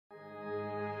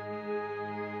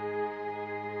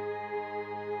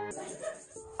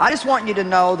I just want you to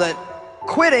know that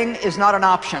quitting is not an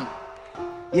option.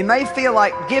 You may feel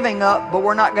like giving up, but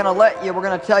we're not going to let you. We're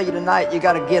going to tell you tonight you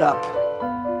got to get up.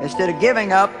 Instead of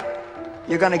giving up,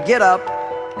 you're going to get up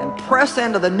and press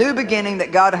into the new beginning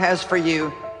that God has for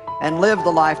you and live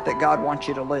the life that God wants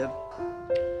you to live.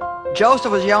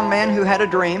 Joseph was a young man who had a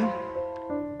dream,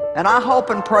 and I hope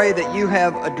and pray that you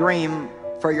have a dream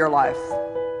for your life.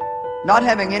 Not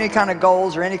having any kind of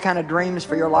goals or any kind of dreams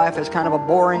for your life is kind of a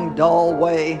boring, dull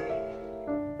way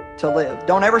to live.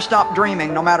 Don't ever stop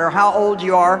dreaming, no matter how old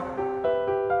you are.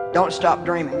 Don't stop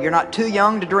dreaming. You're not too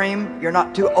young to dream. You're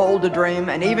not too old to dream.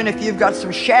 And even if you've got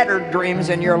some shattered dreams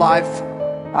in your life,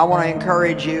 I want to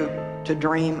encourage you to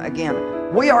dream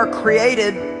again. We are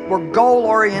created, we're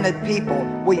goal-oriented people.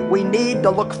 We need to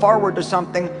look forward to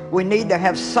something. We need to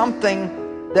have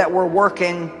something that we're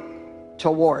working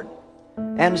toward.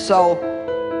 And so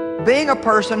being a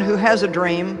person who has a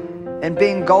dream and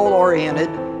being goal-oriented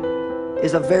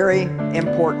is a very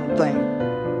important thing.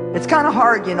 It's kind of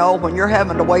hard, you know, when you're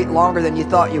having to wait longer than you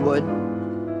thought you would,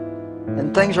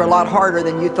 and things are a lot harder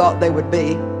than you thought they would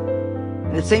be,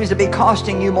 and it seems to be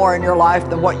costing you more in your life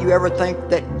than what you ever think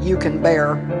that you can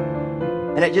bear,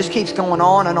 and it just keeps going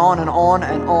on and on and on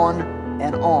and on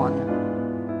and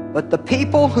on. But the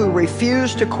people who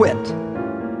refuse to quit,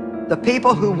 the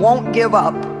people who won't give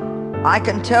up, I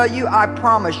can tell you, I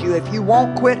promise you, if you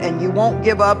won't quit and you won't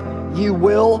give up, you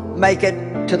will make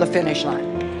it to the finish line.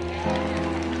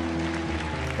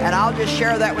 And I'll just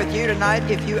share that with you tonight.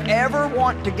 If you ever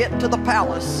want to get to the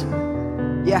palace,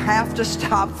 you have to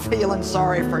stop feeling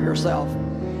sorry for yourself.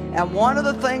 And one of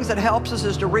the things that helps us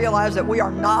is to realize that we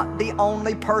are not the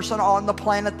only person on the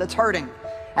planet that's hurting.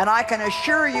 And I can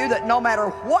assure you that no matter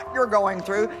what you're going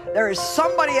through, there is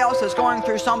somebody else that's going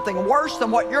through something worse than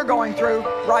what you're going through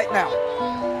right now.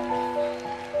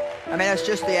 I mean, it's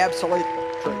just the absolute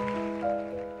truth.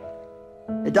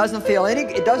 It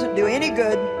doesn't do any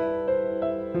good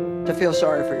to feel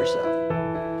sorry for yourself.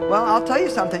 Well, I'll tell you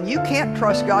something. You can't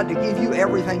trust God to give you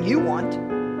everything you want,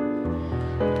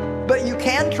 but you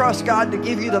can trust God to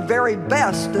give you the very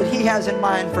best that He has in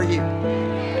mind for you.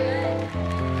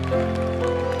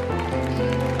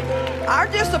 Our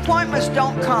disappointments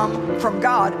don't come from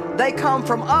God. They come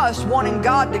from us wanting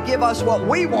God to give us what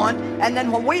we want, and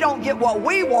then when we don't get what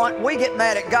we want, we get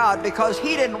mad at God because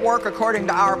He didn't work according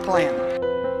to our plan.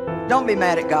 Don't be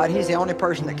mad at God. He's the only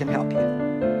person that can help you.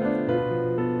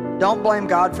 Don't blame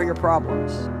God for your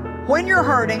problems. When you're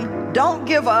hurting, don't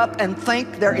give up and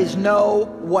think there is no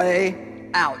way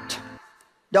out.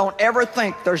 Don't ever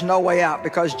think there's no way out,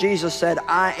 because Jesus said,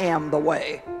 I am the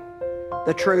way,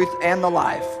 the truth, and the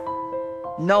life.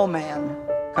 No man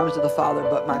comes to the Father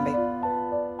but by me.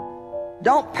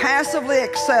 Don't passively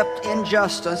accept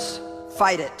injustice.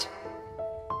 Fight it.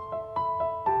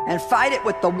 And fight it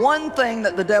with the one thing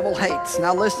that the devil hates.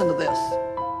 Now listen to this.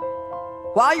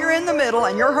 While you're in the middle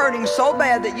and you're hurting so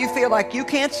bad that you feel like you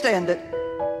can't stand it,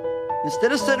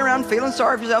 instead of sitting around feeling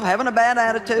sorry for yourself, having a bad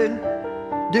attitude,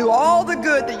 do all the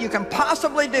good that you can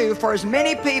possibly do for as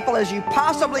many people as you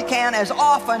possibly can, as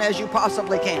often as you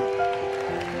possibly can.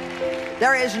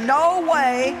 There is no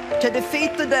way to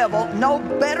defeat the devil, no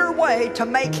better way to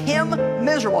make him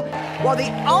miserable. Well, the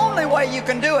only way you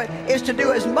can do it is to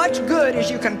do as much good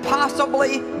as you can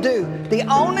possibly do. The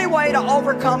only way to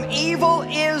overcome evil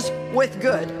is with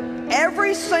good.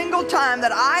 Every single time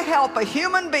that I help a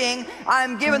human being, I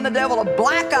am giving the devil a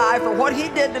black eye for what he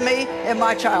did to me in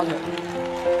my childhood.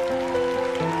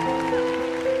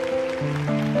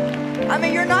 I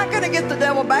mean, you're not going to get the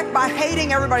devil back by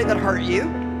hating everybody that hurt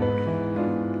you.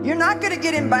 You're not going to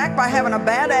get him back by having a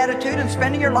bad attitude and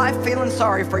spending your life feeling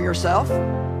sorry for yourself.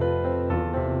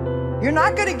 You're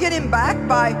not going to get him back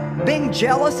by being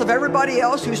jealous of everybody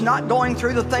else who's not going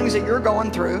through the things that you're going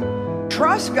through.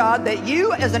 Trust God that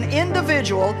you as an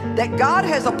individual, that God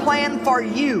has a plan for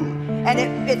you. And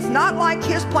it's not like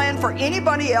His plan for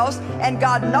anybody else, and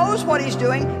God knows what He's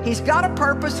doing. He's got a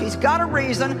purpose. He's got a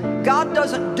reason. God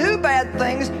doesn't do bad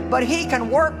things, but He can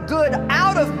work good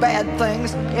out of bad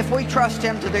things if we trust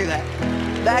Him to do that.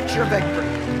 That's your victory.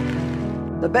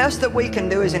 The best that we can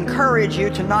do is encourage you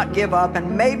to not give up,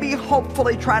 and maybe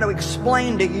hopefully try to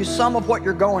explain to you some of what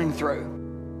you're going through.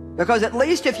 Because at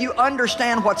least if you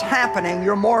understand what's happening,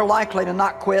 you're more likely to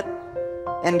not quit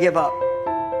and give up.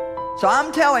 So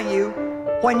I'm telling you,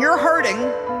 when you're hurting,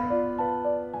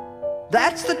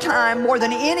 that's the time more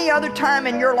than any other time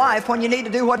in your life when you need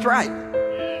to do what's right.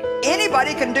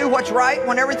 Anybody can do what's right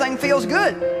when everything feels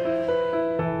good.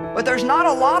 But there's not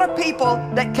a lot of people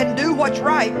that can do what's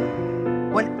right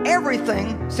when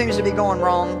everything seems to be going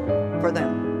wrong for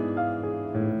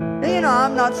them. You know,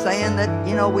 I'm not saying that,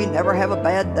 you know, we never have a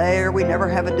bad day or we never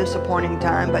have a disappointing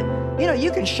time, but, you know,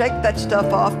 you can shake that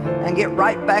stuff off and get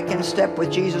right back in step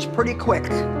with Jesus pretty quick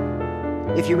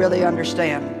if you really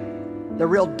understand the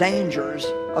real dangers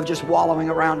of just wallowing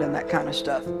around in that kind of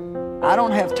stuff. I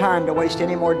don't have time to waste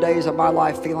any more days of my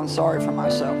life feeling sorry for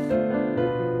myself.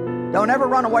 Don't ever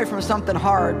run away from something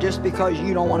hard just because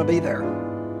you don't want to be there.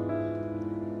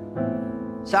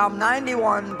 Psalm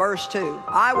 91, verse 2.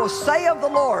 I will say of the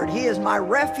Lord, He is my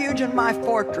refuge and my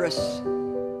fortress.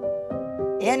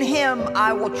 In Him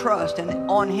I will trust, and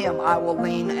on Him I will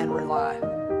lean and rely.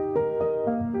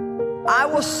 I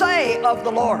will say of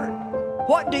the Lord.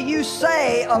 What do you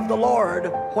say of the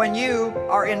Lord when you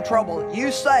are in trouble?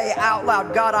 You say out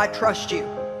loud, God, I trust you.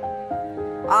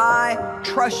 I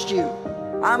trust you.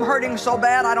 I'm hurting so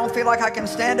bad I don't feel like I can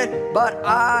stand it, but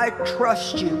I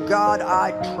trust you. God,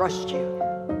 I trust you.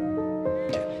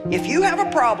 If you have a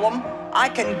problem, I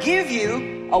can give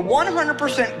you a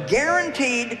 100%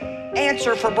 guaranteed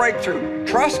answer for breakthrough.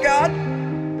 Trust God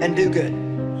and do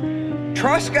good.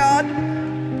 Trust God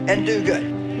and do good.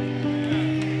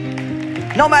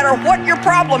 No matter what your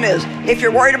problem is, if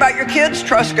you're worried about your kids,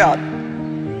 trust God.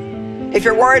 If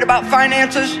you're worried about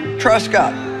finances, trust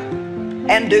God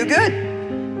and do good.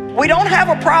 We don't have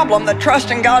a problem that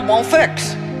trusting God won't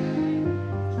fix.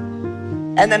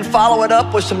 And then follow it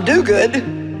up with some do good,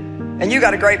 and you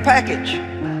got a great package.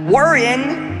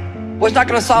 Worrying was not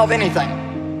going to solve anything.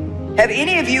 Have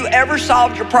any of you ever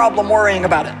solved your problem worrying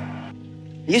about it?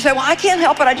 You say, well, I can't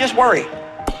help it, I just worry.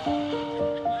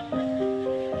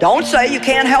 Don't say you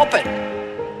can't help it.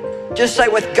 Just say,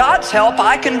 with God's help,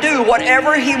 I can do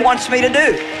whatever He wants me to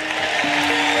do.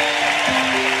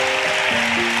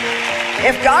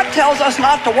 If God tells us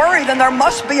not to worry, then there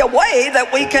must be a way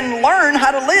that we can learn how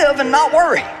to live and not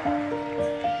worry.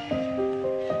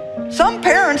 Some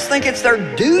parents think it's their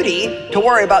duty to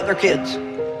worry about their kids.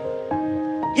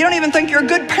 You don't even think you're a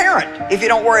good parent if you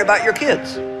don't worry about your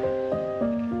kids.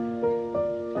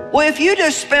 Well, if you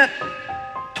just spent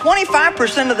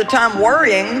 25% of the time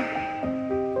worrying,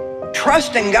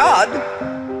 trusting God,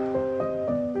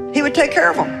 He would take care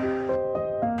of them.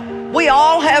 We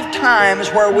all have times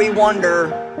where we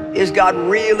wonder, is God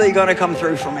really going to come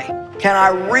through for me? Can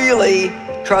I really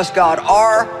trust God,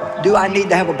 or do I need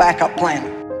to have a backup plan?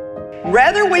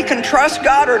 Whether we can trust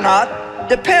God or not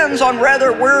depends on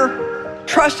whether we're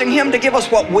trusting Him to give us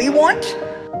what we want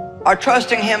or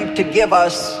trusting Him to give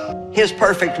us His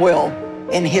perfect will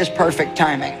in His perfect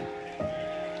timing,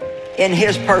 in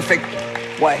His perfect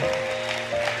way.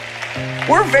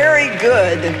 We're very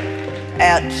good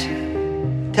at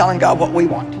telling God what we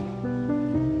want.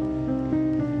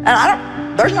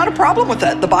 And there's not a problem with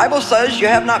that. The Bible says you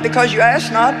have not because you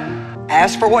ask not.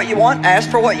 Ask for what you want, ask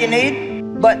for what you need.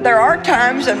 But there are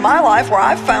times in my life where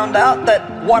I've found out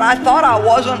that what I thought I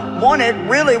wanted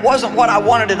really wasn't what I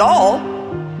wanted at all.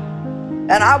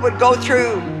 And I would go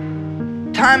through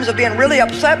times of being really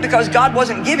upset because God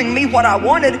wasn't giving me what I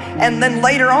wanted. And then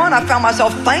later on, I found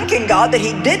myself thanking God that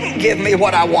He didn't give me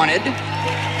what I wanted.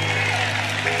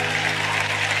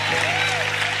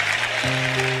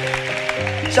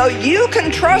 So you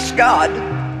can trust God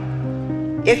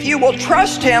if you will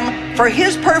trust Him for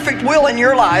His perfect will in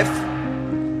your life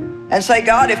and say,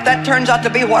 God, if that turns out to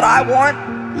be what I want,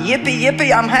 yippee,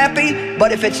 yippee, I'm happy.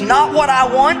 But if it's not what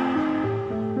I want,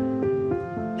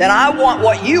 then I want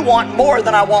what you want more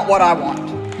than I want what I want.